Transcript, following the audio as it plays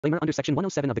Disclaimer under Section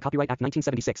 107 of the Copyright Act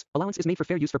 1976, allowance is made for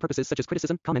fair use for purposes such as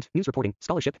criticism, comment, news reporting,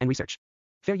 scholarship, and research.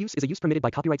 Fair use is a use permitted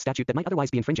by copyright statute that might otherwise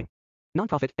be infringing.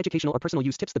 Nonprofit, educational, or personal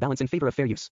use tips the balance in favor of fair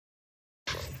use.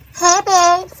 Hey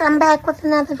babes, I'm back with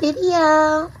another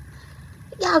video.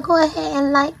 Y'all go ahead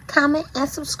and like, comment, and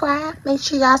subscribe. Make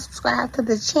sure y'all subscribe to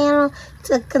the channel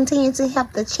to continue to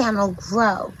help the channel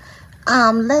grow.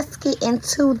 Let's get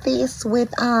into this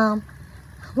with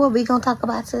what we gonna talk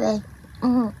about today.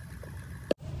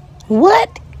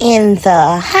 What in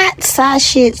the hot sauce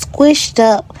shit squished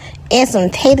up and some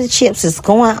tater chips is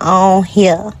going on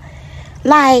here?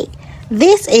 Like,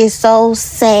 this is so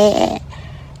sad.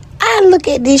 I look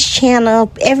at this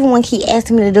channel, everyone keep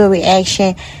asking me to do a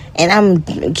reaction, and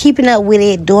I'm keeping up with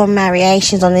it, doing my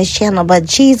reactions on this channel, but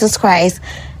Jesus Christ,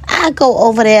 I go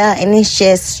over there and it's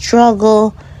just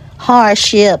struggle,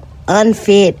 hardship,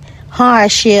 unfit,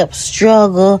 hardship,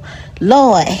 struggle.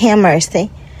 Lord have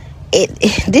mercy.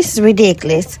 This is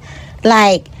ridiculous.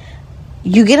 Like,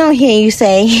 you get on here and you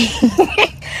say,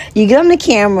 you get on the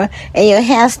camera and your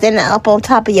hair standing up on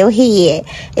top of your head,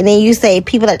 and then you say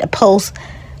people like to post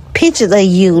pictures of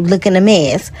you looking a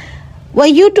mess. Well,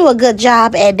 you do a good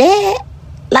job at that.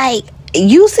 Like,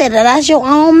 you said that out your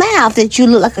own mouth that you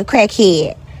look like a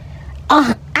crackhead.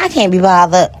 I can't be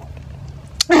bothered.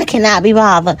 I cannot be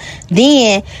bothered.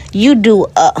 Then you do,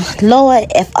 Lord,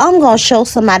 if I'm going to show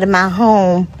somebody my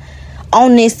home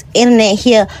on this internet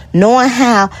here, knowing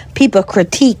how people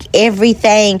critique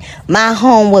everything, my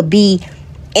home would be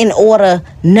in order.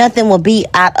 Nothing will be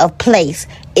out of place.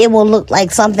 It will look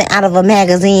like something out of a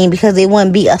magazine because it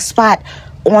wouldn't be a spot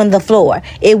on the floor.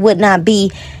 It would not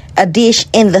be a dish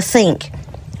in the sink.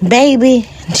 Baby,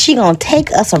 she gonna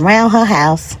take us around her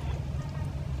house.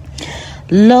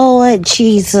 Lord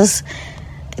Jesus.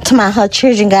 To her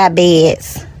children got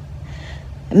beds.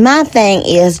 My thing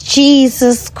is,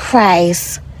 Jesus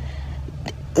Christ.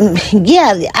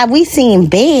 Yeah, we seen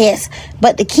beds,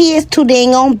 but the kids too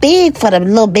dang on big for the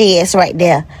little beds right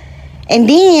there. And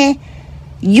then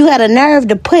you had a nerve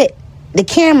to put the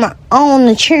camera on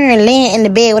the chair and laying in the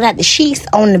bed without the sheets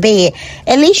on the bed.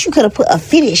 At least you could have put a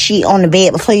fitted sheet on the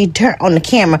bed before you turn on the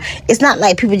camera. It's not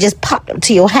like people just popped up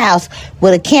to your house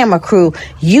with a camera crew.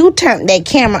 You turned that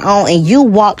camera on and you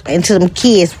walked into them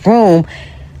kids' room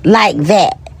like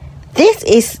that. This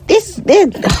is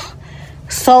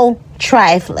so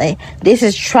trifling. This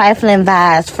is trifling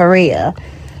vibes for real.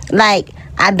 Like,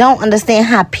 I don't understand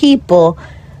how people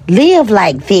live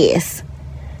like this.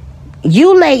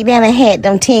 You laid down and had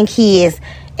them 10 kids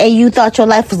and you thought your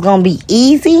life was going to be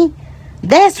easy?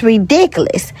 That's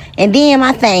ridiculous. And then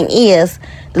my thing is,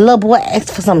 the little boy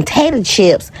asked for some tater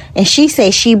chips and she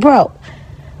said she broke.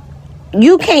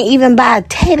 You can't even buy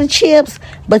tater chips,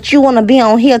 but you want to be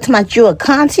on here talking about you a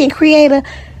content creator?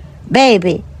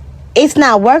 Baby, it's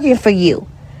not working for you.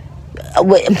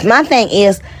 My thing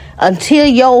is, until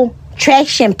your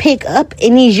traction pick up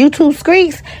in these YouTube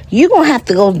streets, you're going to have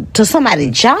to go to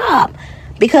somebody's job.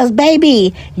 Because,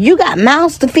 baby, you got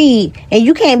mouths to feed, and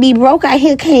you can't be broke out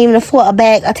here, can't even afford a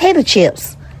bag of tater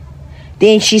chips.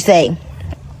 Then she say,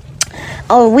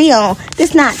 oh,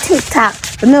 this not TikTok.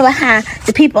 Remember how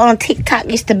the people on TikTok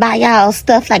used to buy y'all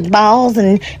stuff like balls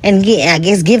and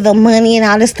give them money and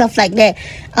all this stuff like that.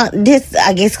 This,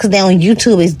 I guess, because they're on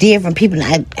YouTube, is different. People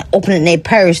not opening their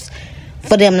purse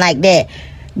for them like that.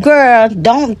 Girl,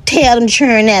 don't tell them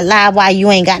churn that lie while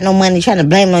you ain't got no money trying to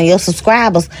blame it on your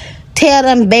subscribers. Tell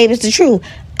them, baby, it's the truth.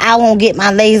 I won't get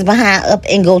my lazy behind up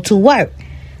and go to work.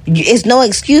 It's no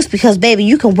excuse because, baby,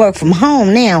 you can work from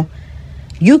home now.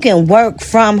 You can work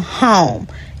from home.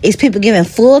 It's people giving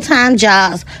full-time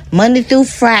jobs Monday through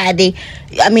Friday.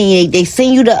 I mean, they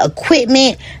send you the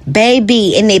equipment,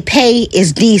 baby, and their pay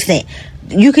is decent.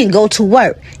 You can go to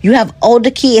work. You have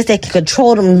older kids that can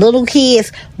control them little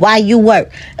kids while you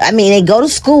work. I mean, they go to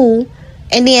school,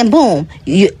 and then boom,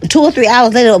 2 or 3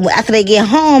 hours later, after they get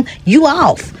home, you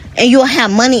off. And you'll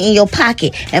have money in your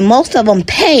pocket. And most of them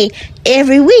pay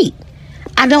every week.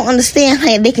 I don't understand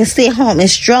how they can sit home and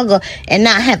struggle and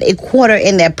not have a quarter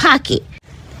in their pocket.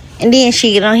 And then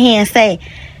she get on here and say,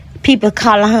 people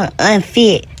calling her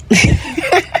unfit.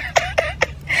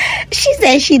 She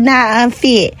said she not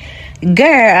unfit.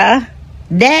 Girl,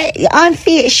 that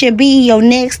unfit should be your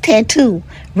next tattoo.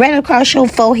 Right across your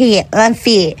forehead,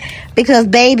 unfit. Because,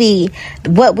 baby,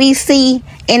 what we see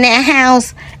in that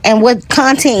house and what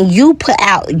content you put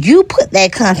out, you put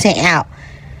that content out.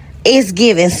 It's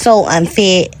giving so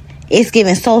unfit. It's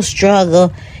giving so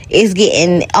struggle. It's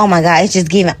getting, oh my God, it's just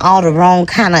giving all the wrong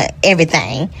kind of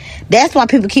everything. That's why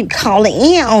people keep calling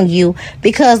in on you,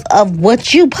 because of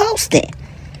what you posted.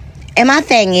 And my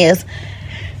thing is,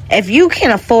 If you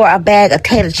can afford a bag of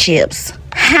potato chips,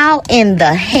 how in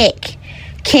the heck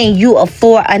can you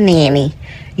afford a nanny?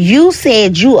 You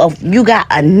said you got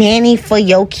a nanny for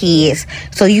your kids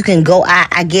so you can go out,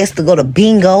 I guess, to go to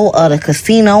bingo or the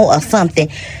casino or something.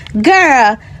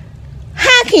 Girl,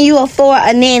 how can you afford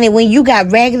a nanny when you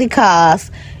got raggedy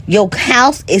cars, your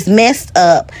house is messed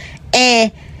up,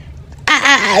 and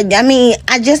I mean,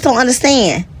 I just don't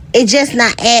understand. It's just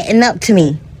not adding up to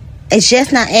me. It's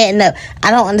just not adding up.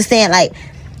 I don't understand, like,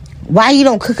 why you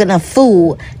don't cook enough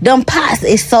food. Them pots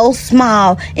is so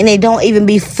small and they don't even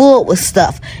be full with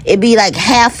stuff. It be like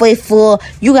halfway full.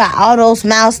 You got all those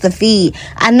mouths to feed.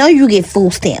 I know you get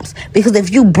food stamps because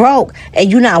if you broke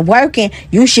and you not working,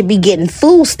 you should be getting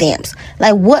food stamps.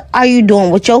 Like, what are you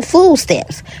doing with your food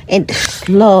stamps? And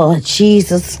Lord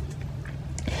Jesus.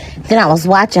 Then I was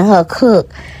watching her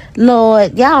cook.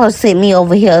 Lord, y'all sent me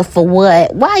over here for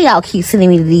what? Why y'all keep sending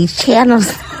me to these channels?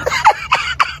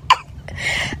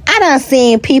 I done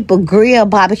seen people grill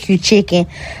barbecue chicken.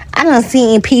 I done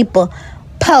seen people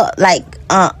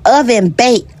oven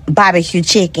bake barbecue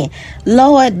chicken.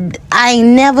 Lord, I ain't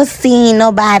never seen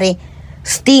nobody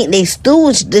they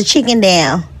stewed the chicken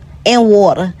down in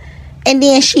water, and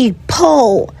then she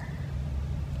pulled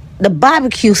the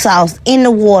barbecue sauce in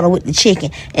the water with the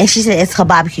chicken, and she said it's her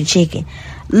barbecue chicken.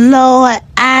 Lord,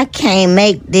 I can't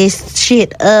make this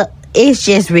shit up. It's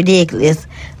just ridiculous.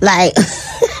 Like,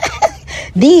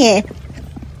 then,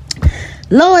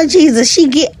 Lord Jesus, she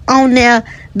get on there,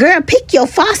 girl, pick your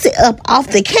faucet up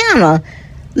off the counter.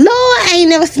 Lord, I ain't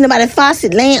never seen nobody's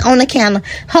faucet laying on the counter.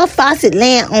 Her faucet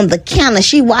laying on the counter.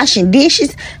 She washing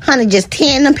dishes. Honey, just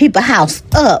tearing them people's house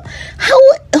up.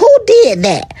 Who did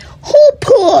that? Who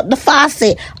pulled the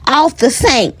faucet off the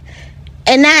sink?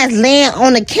 And now it's laying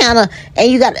on the counter,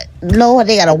 and you got Lord,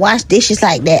 they gotta wash dishes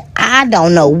like that. I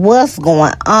don't know what's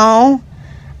going on.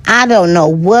 I don't know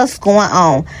what's going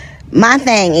on. My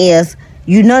thing is,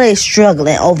 you know they're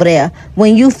struggling over there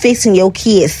when you fixing your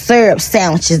kids syrup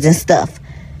sandwiches and stuff.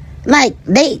 Like,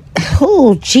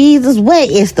 oh Jesus, where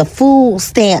is the food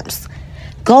stamps?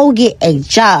 Go get a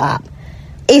job.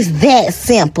 It's that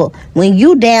simple. When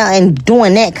you down and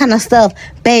doing that kind of stuff,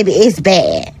 baby, it's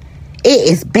bad.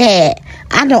 It is bad.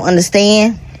 I don't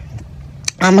understand.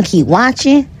 I'm going to keep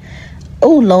watching.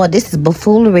 Oh, Lord, this is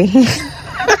buffoonery.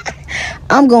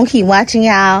 I'm going to keep watching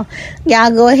y'all.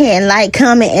 Y'all go ahead and like,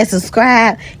 comment, and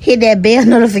subscribe. Hit that bell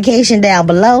notification down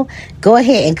below. Go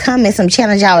ahead and comment some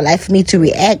channels y'all would like for me to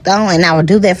react on, and I will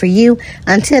do that for you.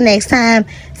 Until next time,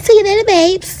 see you later,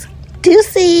 babes.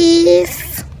 Deuces.